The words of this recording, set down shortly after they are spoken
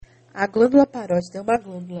A glândula parótida é uma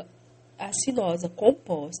glândula acinosa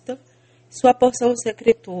composta. Sua porção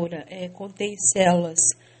secretora contém células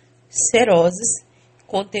serosas,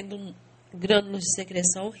 contendo grânulos de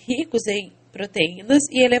secreção ricos em proteínas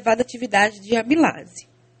e elevada atividade de amilase.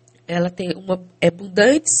 Ela tem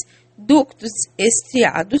abundantes ductos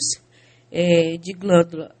estriados de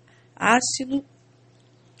glândula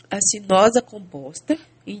acinosa composta.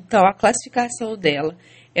 Então, a classificação dela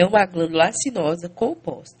é uma glândula acinosa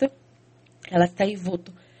composta. Ela está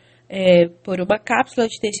envolta por uma cápsula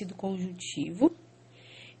de tecido conjuntivo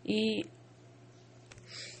e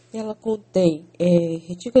ela contém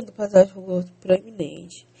retículo do passagem rugoso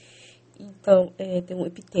proeminente. Então, tem um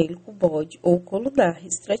epitélio cubóide ou colunar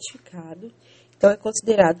estratificado. Então, é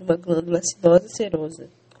considerado uma glândula acinosa serosa,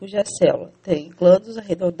 cuja célula tem glândulos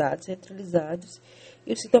arredondados, centralizados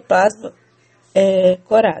e o citoplasma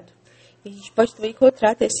corado. E a gente pode também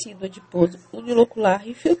encontrar tecido adiposo unilocular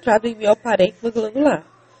infiltrado em meio ao parênquima glandular.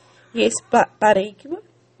 E esse parênquima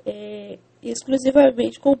é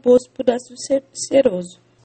exclusivamente composto por ácido seroso.